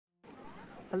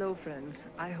Hello friends,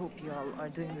 I hope you all are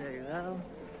doing very well.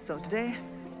 So today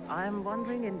I am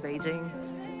wandering in Beijing,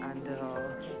 and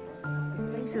this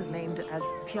place is named as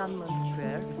Tiananmen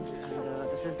Square,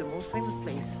 and this is the most famous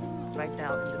place right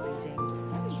now in the Beijing,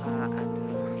 and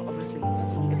obviously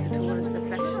it's a tourist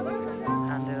attraction,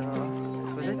 and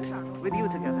let's visit with you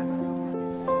together.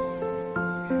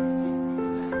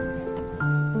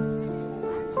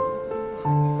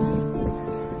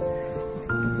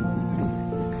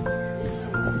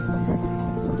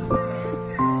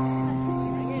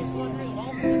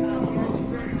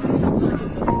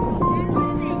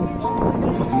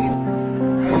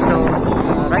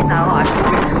 Right now I'm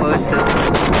moving toward the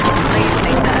place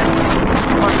named as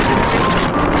Forbidden City.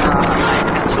 I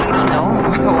actually don't know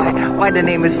why the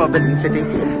name is Forbidden City,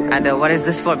 and what is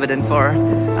this forbidden for?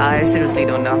 I seriously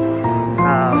don't know.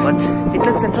 But it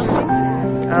looks interesting.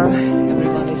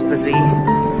 Everyone is busy,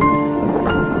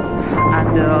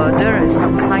 and there is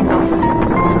some kind of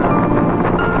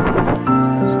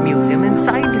museum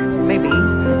inside, maybe.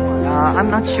 I'm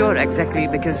not sure exactly,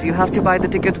 because you have to buy the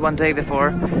ticket one day before,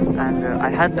 and I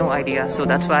had no idea, so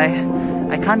that's why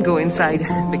I can't go inside,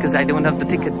 because I don't have the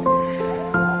ticket.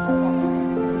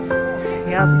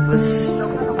 Yeah, but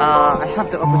I have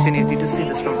the opportunity to see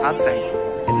this from outside.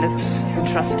 It looks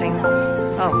interesting.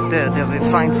 Oh, there we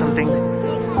find something.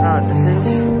 This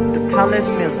is the Palace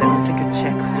Museum ticket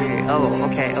check. Oh,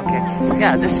 okay.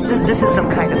 Yeah, this is some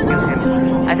kind of museum.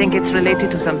 I think it's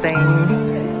related to something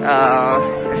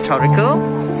historical.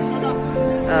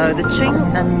 The Qing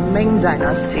and Ming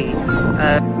dynasty.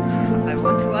 I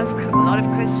want to ask a lot of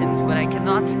questions, but I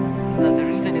cannot. The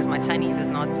reason is my Chinese is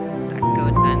not that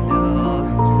good, and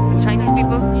the Chinese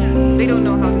people, they don't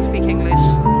know how to speak English,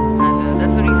 and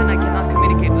that's the reason I cannot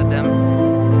communicate with them.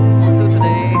 Also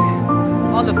today,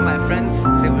 all of my friends,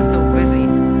 they were so busy,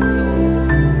 so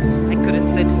I couldn't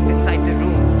sit inside the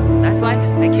room. That's why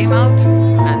I came out,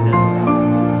 and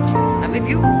I'm with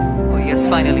you. Oh yes,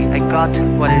 finally I got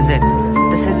what is it.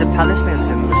 This is the Palace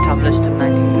Museum, established in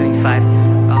 1935.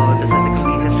 This is the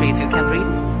complete history, if you can read.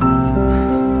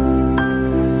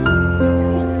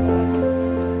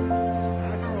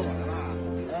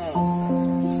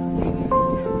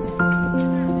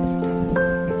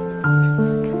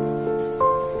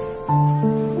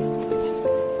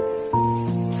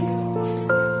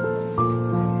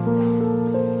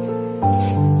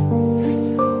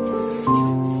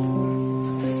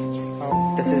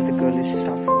 This is the girlish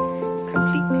stuff,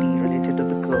 completely related to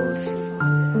the girls.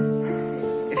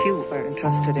 If you are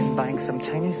interested in buying some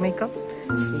Chinese makeup,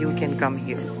 you can come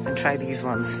here and try these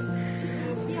ones.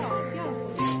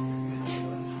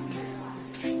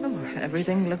 Oh,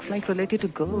 everything looks like related to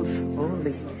girls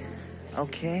only.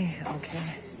 Okay.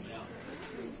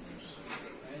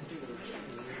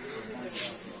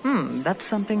 That's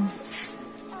something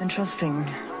interesting,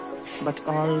 but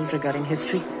all regarding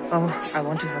history. Oh, I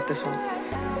want to have this one.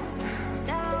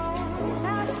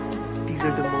 These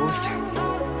are the most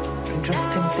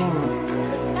interesting thing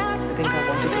I think I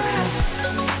wanted to have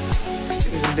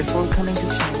even before coming to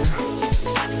China.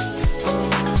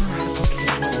 Okay,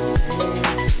 what's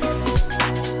this?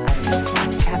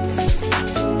 African cats.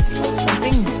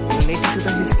 Something related to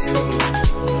the history.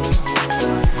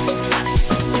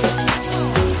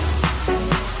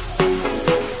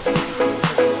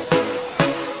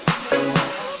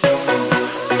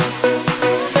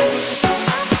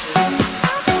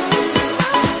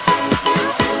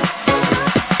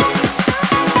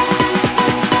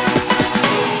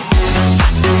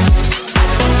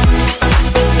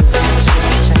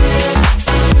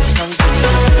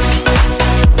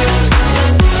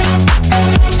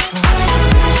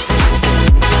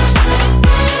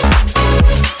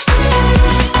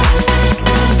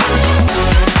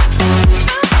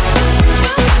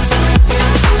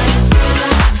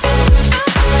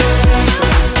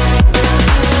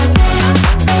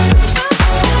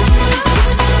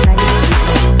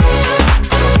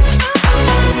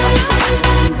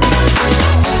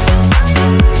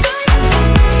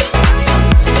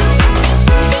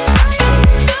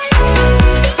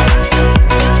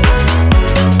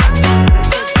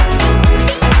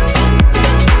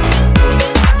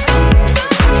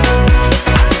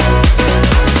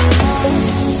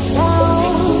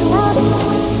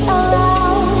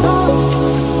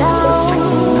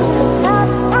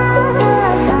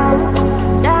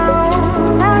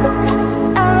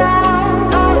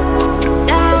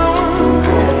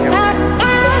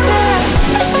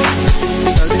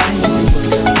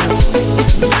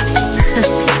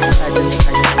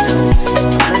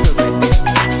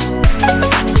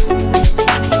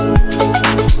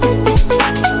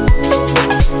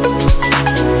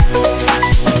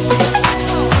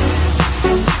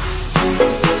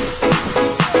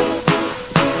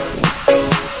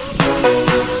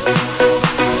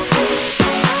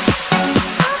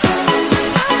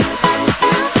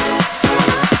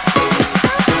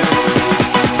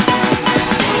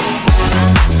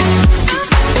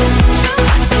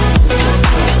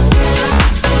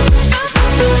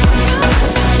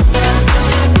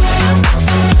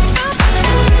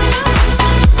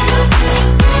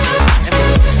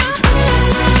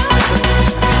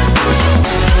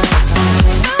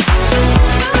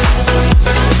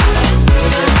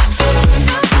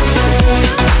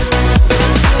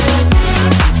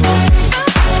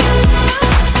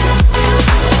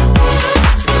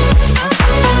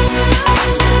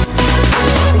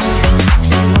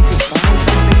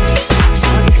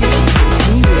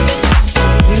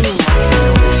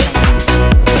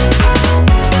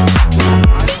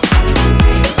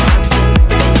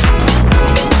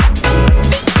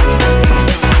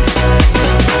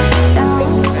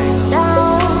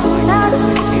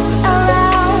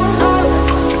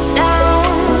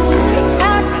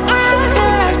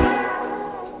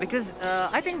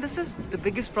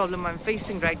 biggest problem I'm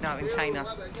facing right now in China.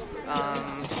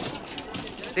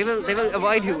 They will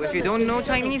avoid you if you don't know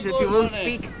Chinese. If you will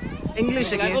speak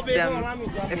English against them,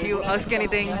 if you ask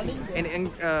anything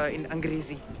in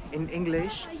Angrezi, in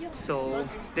English, so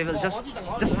they will just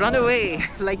run away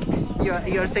like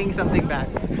you're saying something bad.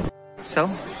 So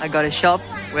I got a shop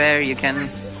where you can.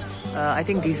 I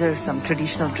think these are some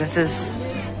traditional dresses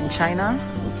in China.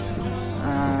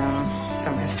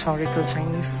 Some historical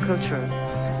Chinese culture.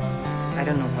 I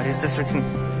don't know what is this written,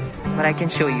 but I can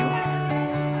show you.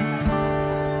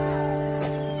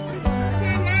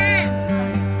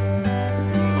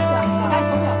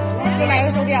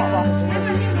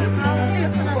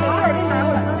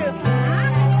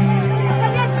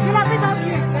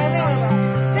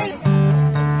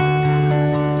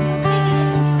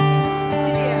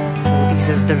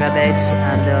 The rabbits,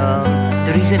 and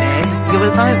the reason is you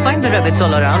will find the rabbits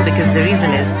all around, because the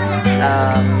reason is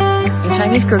in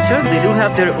Chinese culture they do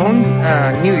have their own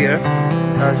New Year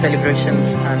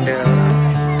celebrations and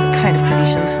kind of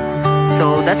traditions.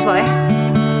 So that's why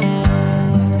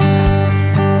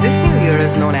this New Year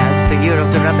is known as the Year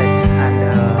of the Rabbit, and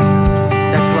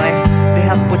that's why they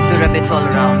have put the rabbits all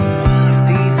around.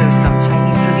 These are some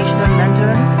Chinese traditional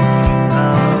lanterns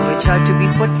which are to be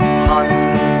put on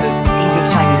the of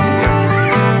Chinese New Year,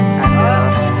 and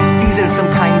these are some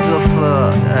kinds of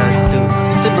the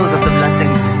symbols of the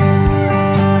blessings.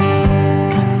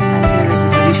 And here is the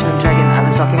traditional dragon I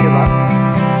was talking about.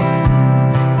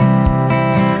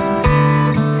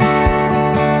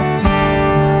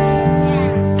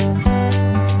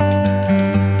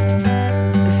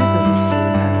 This is the rooster,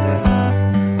 and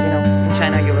in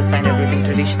China you will find everything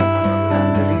traditional. And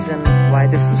the reason why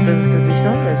this rooster is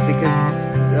traditional is because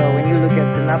when you look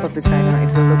at the map of the China, it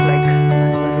will look like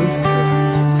a rooster.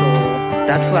 So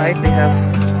that's why they have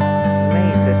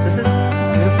made this. This is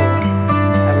beautiful.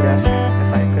 I would ask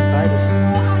if I could buy this.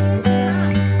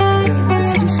 The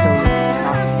traditional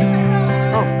stuff.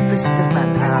 Oh, this man.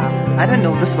 I don't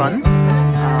know this one.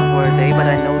 Were they? But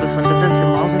I know this one. This is the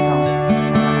Mao Zedong.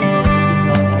 He's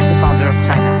known as the founder of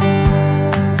China.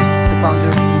 The founder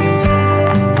of New China.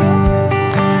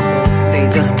 So they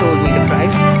just told me the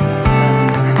price,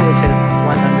 which is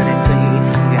 128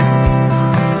 yuan.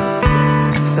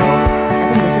 So I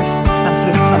think this is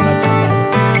expensive if I'm not wrong.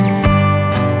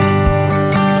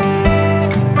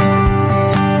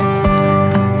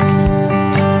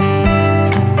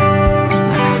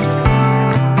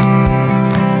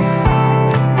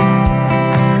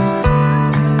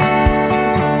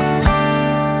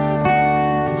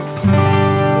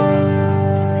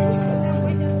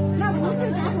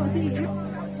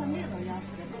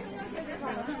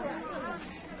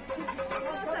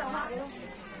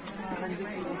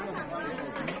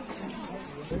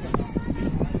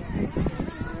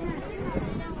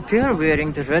 They are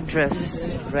wearing the red dress.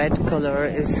 Red color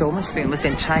is so much famous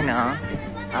in China.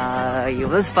 You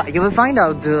will find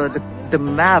out the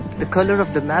map. The color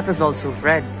of the map is also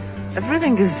red.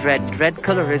 Everything is red. Red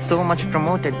color is so much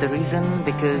promoted. The reason,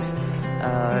 because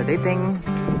they think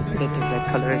that the red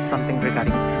color is something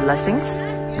regarding blessings,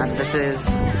 and this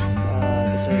is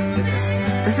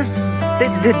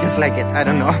they just like it. I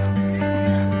don't know.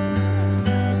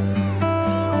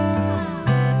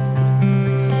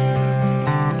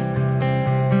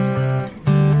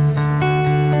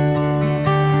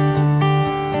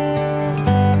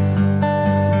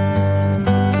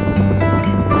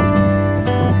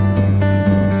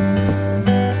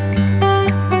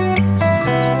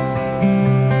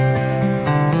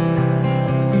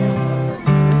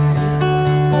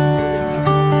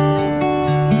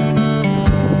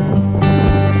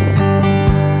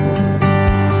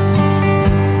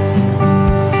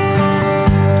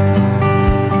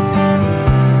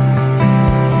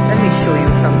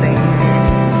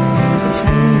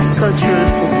 Cultural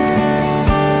food.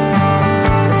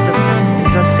 This looks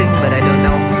interesting, but I don't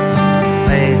know.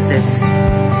 What is this?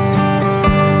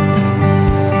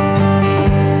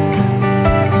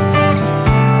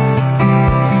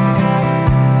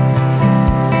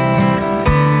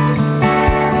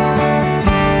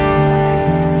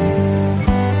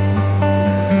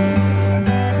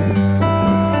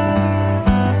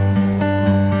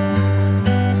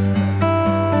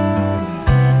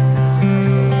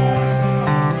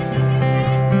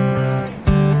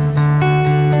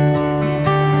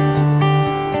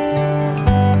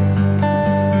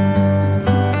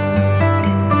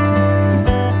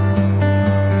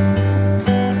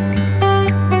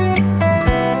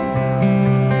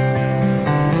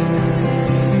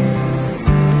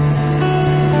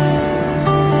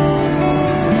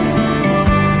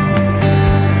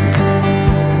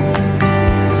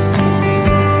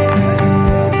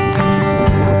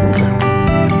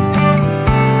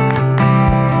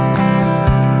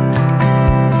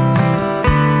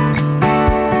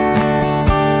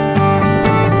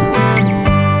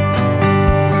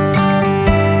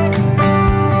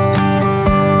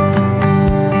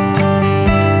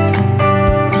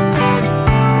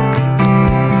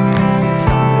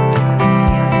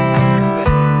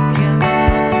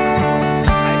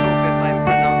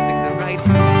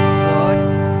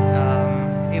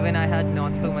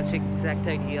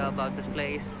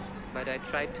 place, but I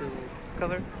tried to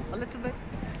cover a little bit.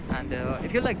 And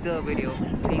if you like the video,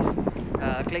 please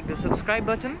click the subscribe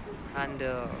button, and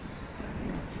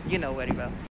you know very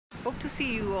well. Hope to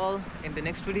see you all in the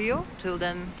next video. Till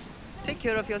then, take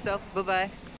care of yourself. Bye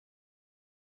bye.